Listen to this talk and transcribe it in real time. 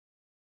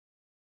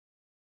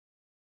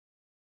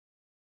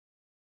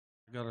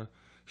Got to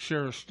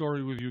share a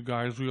story with you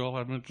guys. We all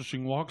have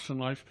interesting walks in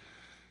life.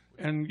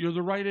 And you're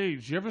the right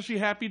age. You ever see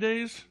Happy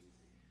Days?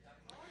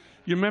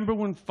 You remember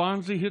when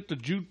Fonzie hit the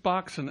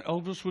jukebox and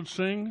Elvis would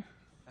sing?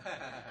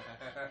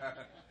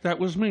 That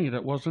was me.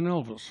 That wasn't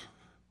Elvis.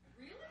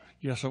 Really?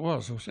 Yes, it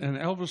was. And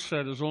Elvis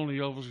said, "Is only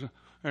Elvis."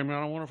 I mean, I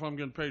don't wonder if I'm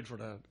getting paid for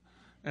that.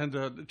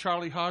 And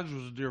Charlie Hodge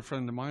was a dear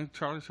friend of mine.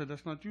 Charlie said,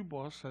 "That's not you,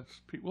 boss.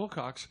 That's Pete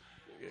Willcox."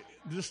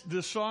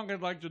 This song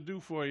I'd like to do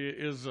for you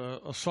is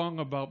a song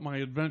about my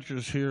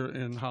adventures here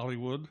in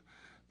Hollywood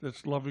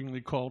that's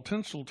lovingly called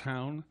Tinsel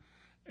Town.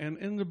 And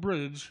in the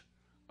bridge,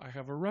 I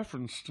have a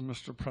reference to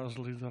Mr.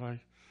 Presley that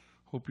I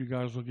hope you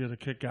guys will get a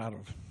kick out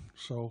of.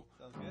 So,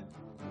 sounds good.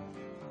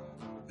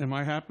 Am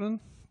I happening?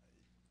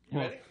 You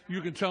ready?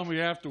 You can tell me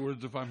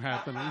afterwards if I'm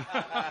happening.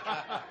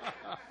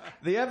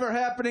 The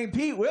ever-happening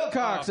Pete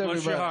Willcox, Bless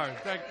everybody. your heart.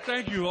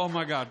 Thank you. Oh,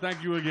 my God.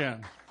 Thank you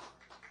again.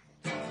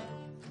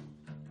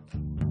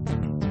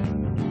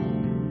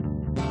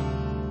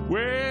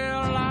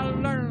 Well, I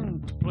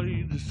learned to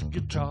play this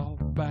guitar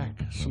back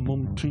some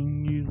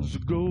 18 years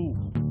ago.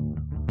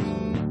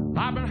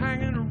 I've been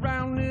hanging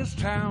around this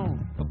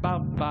town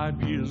about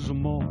 5 years or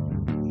more.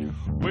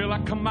 Well, I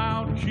come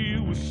out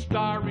here with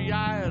starry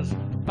eyes,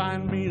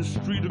 find me a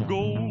street of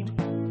gold.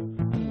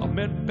 I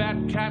met fat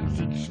cats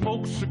that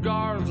smoked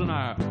cigars, and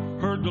I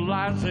heard the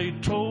lies they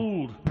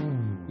told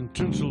in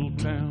Tinsel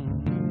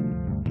Town.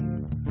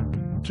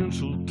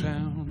 Tinsel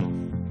Town.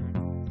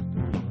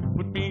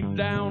 Put me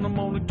down, I'm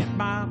gonna get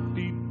my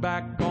feet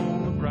back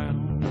on the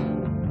ground.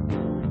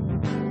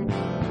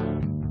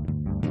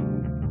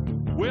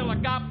 Well, I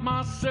got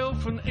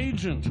myself an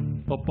agent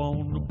up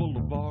on the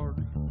boulevard.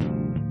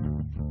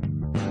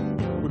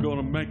 We're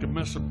gonna make a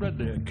mess of bread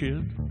there,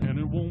 kid, and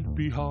it won't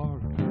be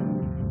hard.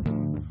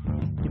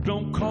 But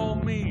don't call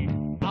me,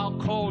 I'll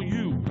call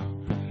you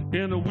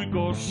in a week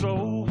or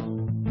so.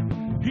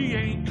 He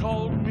ain't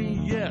called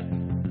me yet,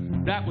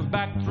 that was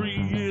back 3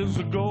 years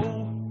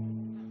ago.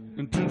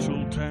 In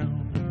Tinsel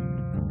Town,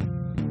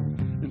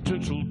 in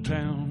Tinsel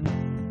Town.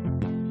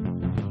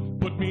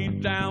 Put me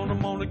down, I'm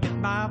gonna get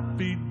my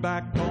feet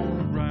back on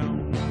the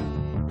ground.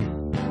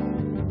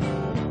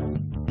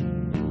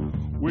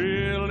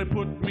 Well, they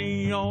put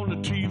me on the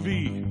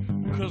TV,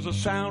 'cause I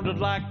sounded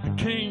like the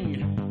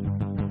king.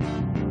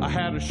 I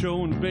had a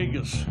show in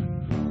Vegas,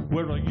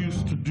 where I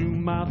used to do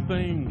my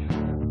thing.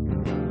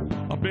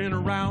 I've been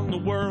around the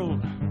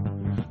world,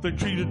 they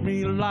treated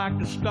me like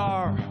a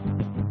star.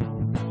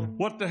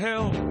 What the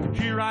hell,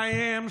 here I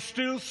am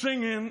still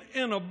singing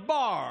in a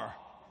bar.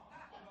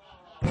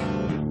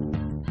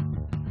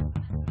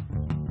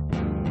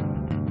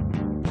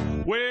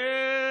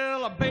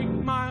 Well, I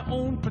baked my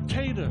own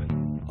potato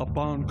up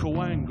on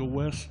Coanga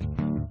West.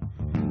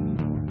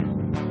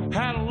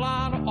 Had a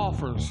lot of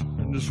offers,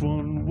 and this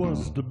one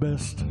was the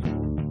best.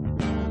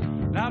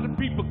 Now the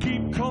people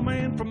keep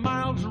coming from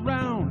miles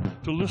around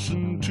to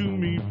listen to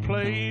me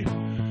play.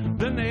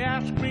 Then they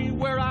ask me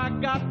where I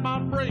got my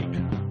break.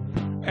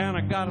 And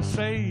I gotta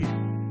say,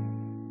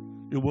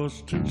 it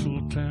was Tinsel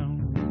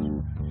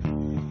Town,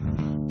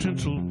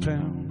 Tinsel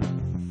Town.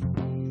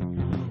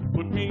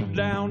 Put me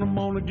down, I'm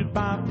gonna get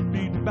my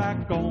feet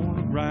back on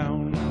the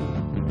ground.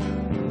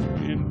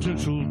 In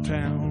Tinsel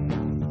Town,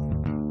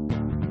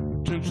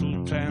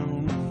 Tinsel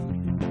Town.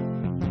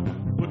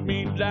 Put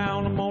me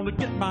down, I'm gonna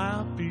get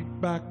my feet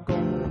back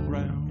on the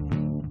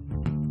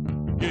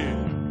ground.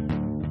 Yeah,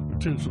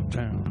 Tinsel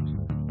Town.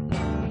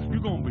 You're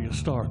gonna be a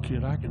star,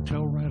 kid, I can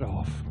tell right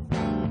off.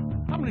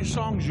 How many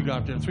songs you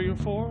got there? 3 or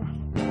 4?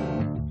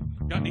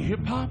 Got any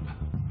hip-hop?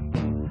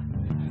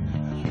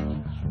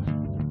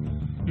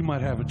 You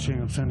might have a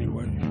chance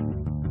anyway.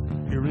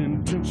 You're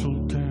in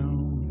Tinsel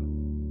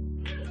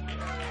Town.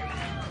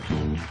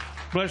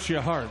 Bless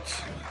your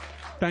hearts.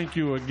 Thank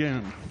you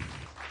again.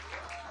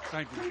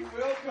 Thank you.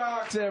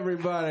 Willcox,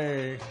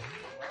 everybody.